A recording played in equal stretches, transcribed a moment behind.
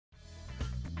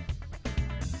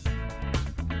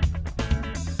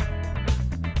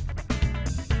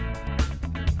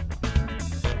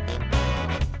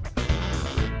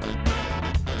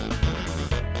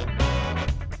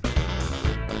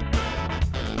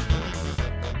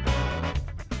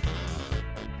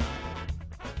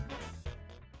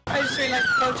I just really like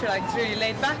the culture, like it's really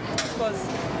laid back. I suppose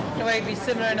in a way it'd be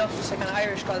similar enough to kind of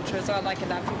Irish culture as well, like in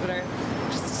that people are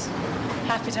just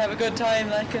happy to have a good time,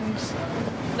 like, and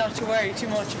not to worry too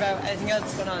much about anything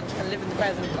else going on, to kind of live in the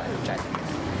present, like, which I think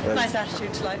is a nice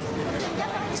attitude to life.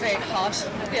 It's very hot.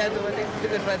 Yeah, the weather, the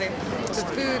good weather. The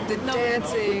food, the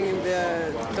dancing,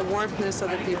 the warmthness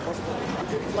of the people.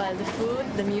 Well, the food,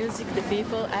 the music, the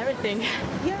people, everything.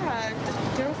 Yeah,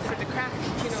 they're up for the crack,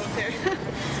 you know,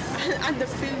 and the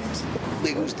food.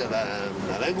 Me gusta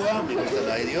la lengua, me gusta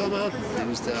el idioma, me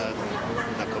gusta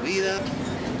la comida.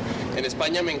 En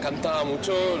España me encanta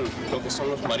mucho lo que son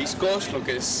los mariscos, lo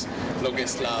que es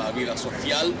la vida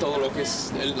social, todo lo que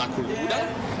es la cultura.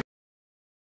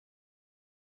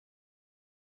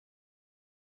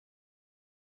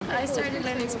 I started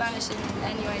learning Spanish in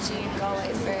NUIG in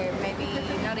Galway for maybe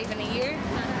not even a year,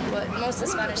 but most of the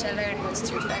Spanish I learned was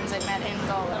through friends I met in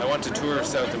Galway. I want to tour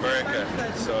South America,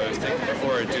 so I was thinking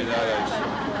before I do that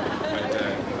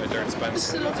I'd learn Spanish.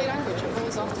 It's a lovely language, it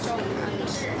rolls off the tongue, and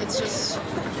it's just,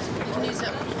 you can use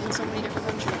it in so many different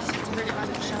countries. It's a brilliant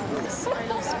language. I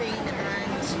love Spain,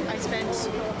 and I spent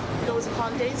loads of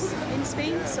holidays in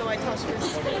Spain, so I thought it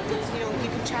was, you know, you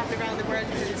can travel around the world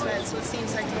with it as well, so it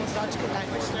seems like the most logical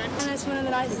language to learn. And it's one of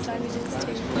the nicest languages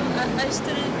too. I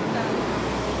studied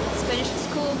Spanish at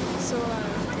school, so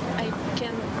I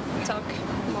can talk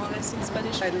more or less in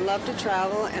Spanish. I'd love to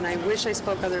travel, and I wish I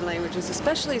spoke other languages,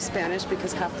 especially Spanish,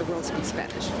 because half the world speaks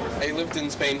Spanish. I lived in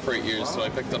Spain for 8 years, so I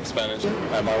picked up Spanish.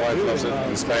 My wife lives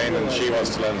in Spain and she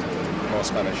wants to learn more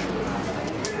Spanish.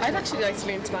 I'd actually like to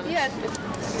learn Spanish. Yeah,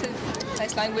 it's a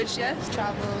nice language, yeah.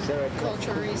 Travel,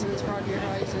 cultural reasons, broaden your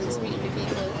horizons, meeting new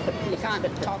people. You can't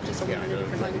talk to someone in a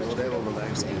different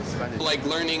language. Like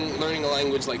learning a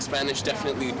language like Spanish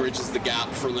definitely bridges the gap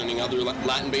for learning other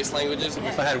Latin-based languages.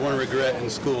 If I had one regret in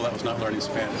school, that was not learning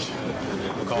Spanish,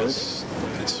 because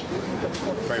it's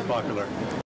very popular.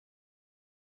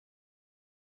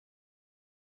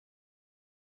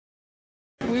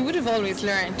 We would have always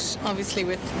learned, obviously,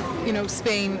 with, you know,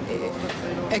 Spain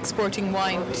exporting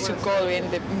wine to Galway in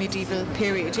the medieval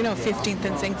period, you know, 15th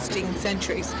and 16th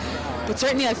centuries. But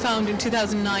certainly I found in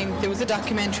 2009 there was a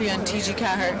documentary on TG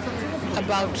Cahir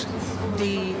about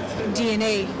the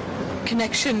DNA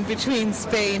connection between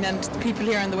Spain and people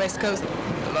here on the West Coast.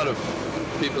 A lot of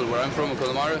people where I'm from in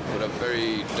Connemara would have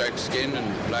very dark skin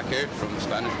and black hair from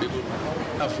Spanish people.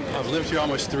 I've lived here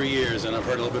almost 3 years, and I've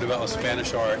heard a little bit about the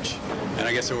Spanish Arch, and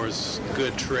I guess there was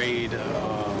good trade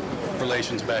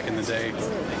relations back in the day,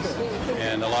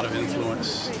 and a lot of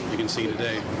influence you can see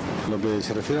today. Lo que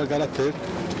se refiere al carácter,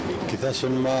 quizás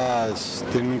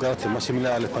tienen un carácter más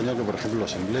similar al español que, por ejemplo,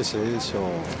 los ingleses o,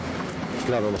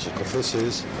 claro, los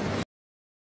escoceses.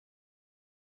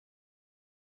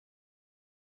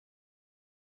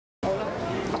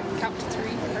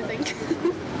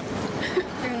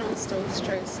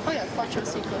 Oh yeah, cuatro,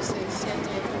 cinco, seis, siete,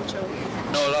 ocho.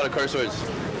 No, a lot of curse words.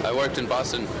 I worked in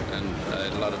Boston and I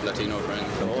had a lot of Latino friends.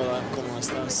 Hola, ¿cómo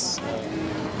estás?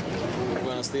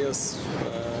 Buenos días.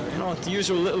 You know, the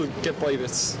usual little get-by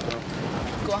bits.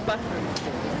 Guapa.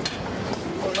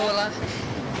 Hola.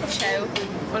 Ciao.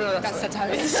 Bueno, that's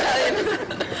Italian.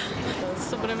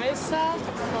 Sobremesa.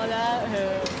 Hola.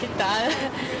 ¿Qué tal?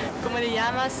 ¿Cómo te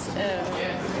llamas?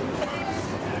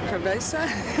 Cerveza.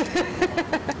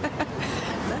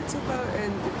 That's about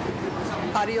it.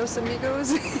 Adios,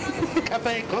 amigos.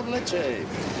 Café con leche,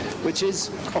 which is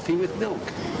coffee with milk.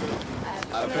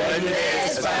 Aprende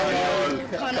español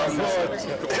con nosotros.